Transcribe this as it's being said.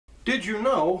Did you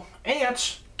know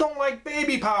ants don't like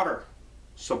baby powder?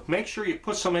 So make sure you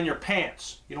put some in your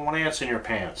pants. You don't want ants in your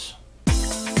pants.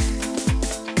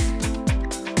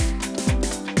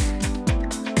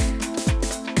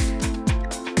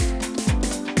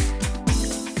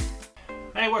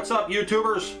 Hey, what's up,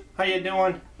 YouTubers? How you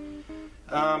doing?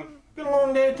 Been a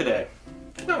long day today.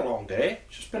 It's not a long day.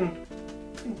 It's just been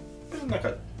like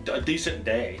a decent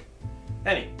day.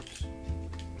 Anyways,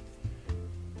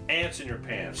 ants in your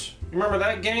pants. Remember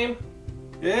that game?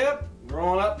 Yep.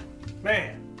 Growing up,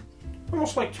 man,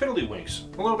 almost like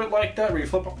Tiddlywinks. A little bit like that, where you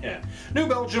flip them. Yeah. New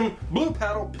Belgium Blue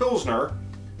Paddle Pilsner,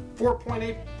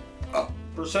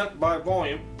 4.8% by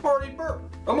volume. I'm already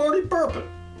burping.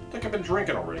 I think I've been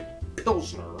drinking already.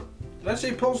 Pilsner. Did I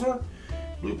say Pilsner?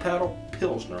 Blue Paddle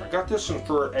Pilsner. I got this one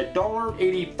for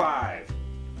 $1.85.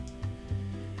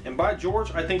 And by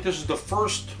George, I think this is the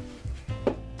first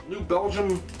New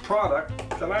Belgium product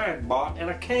that I bought in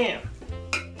a can.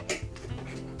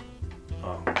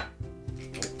 I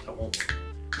won't.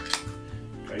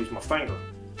 I use my finger.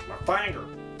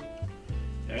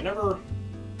 Yeah, I never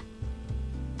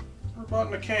bought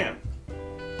in a can.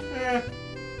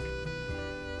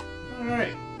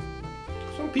 Alright.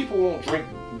 Some people won't drink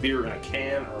beer in a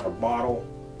can or a bottle.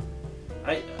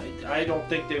 I don't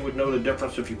think they would know the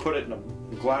difference if you put it in a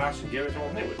glass and give it to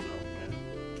them. They would know.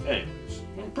 Yeah. Anyways,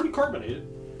 pretty carbonated.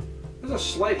 There's a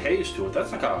slight haze to it.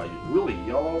 That's like a really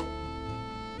yellow.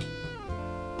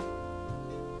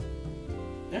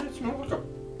 Yeah, it smells like a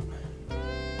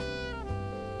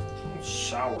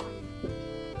sour.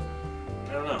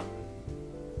 I don't know.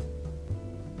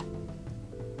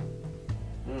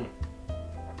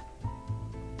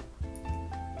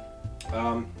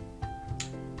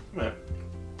 Man.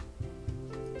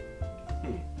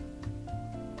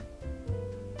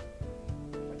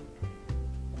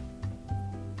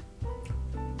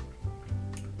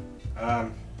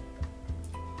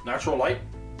 Natural light,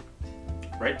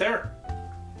 right there.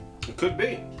 It could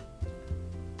be,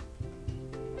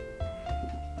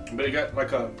 but it got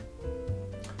like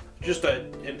just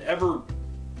an ever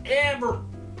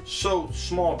so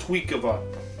small tweak of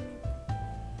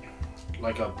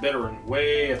like a bitter and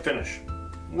way a finish,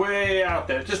 way out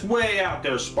there, just way out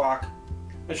there, Spock.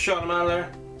 Let's shut him out of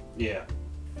there. Yeah,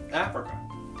 Africa.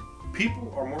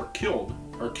 People are killed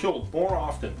more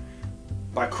often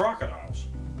by crocodiles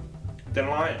than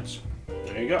lions.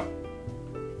 There you go.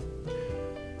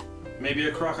 Maybe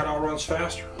a crocodile runs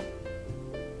faster.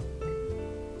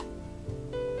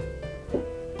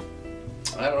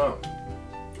 I don't know.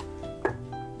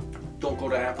 Don't go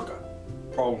to Africa.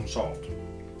 Problem solved.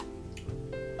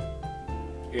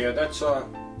 Yeah, that's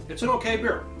it's an okay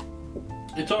beer.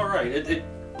 It's all right.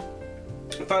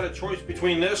 If I had a choice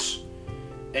between this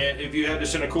and if you had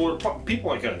this in a cooler,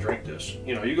 people ain't gonna drink this.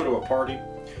 You know, you go to a party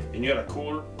and you got a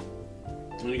cooler,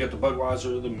 and you got the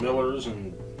Budweiser, the Millers,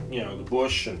 and you know the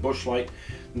Busch and Busch Light.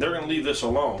 They're gonna leave this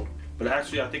alone. But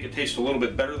actually, I think it tastes a little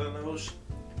bit better than those.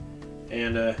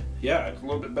 And yeah, it's a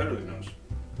little bit better than those.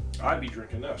 I'd be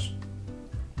drinking this.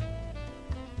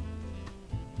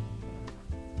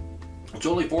 It's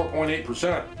only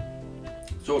 4.8%,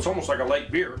 so it's almost like a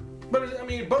light beer. But I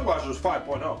mean, Budweiser is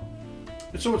 5.0,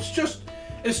 and so it's just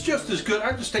as good.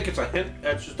 I just think it's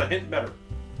just a hint better.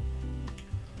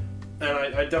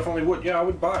 And I definitely would. Yeah, I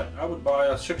would buy it. I would buy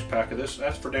a 6-pack of this.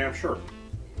 That's for damn sure.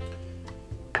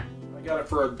 I got it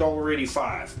for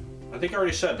 $1.85. I think I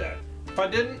already said that. If I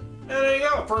didn't, there you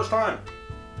go. First time.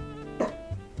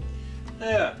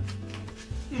 Yeah.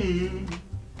 You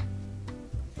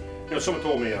know, someone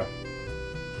told me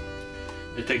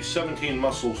it takes 17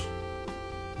 muscles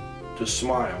to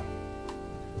smile,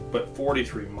 but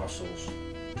 43 muscles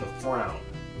to frown.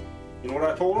 You know what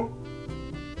I told him?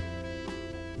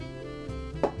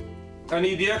 I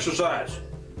need the exercise.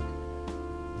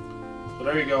 So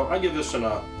there you go. I give this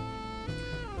a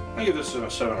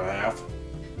 7.5.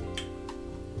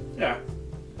 Yeah,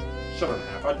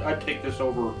 7.5. I'd take this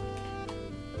over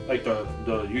like the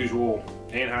usual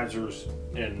Anheuser's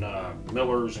and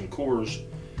Millers and Coors.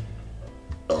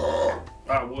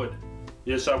 I would.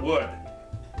 Yes, I would.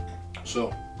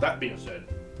 So that being said,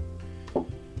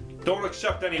 don't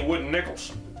accept any wooden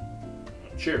nickels.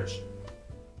 Cheers.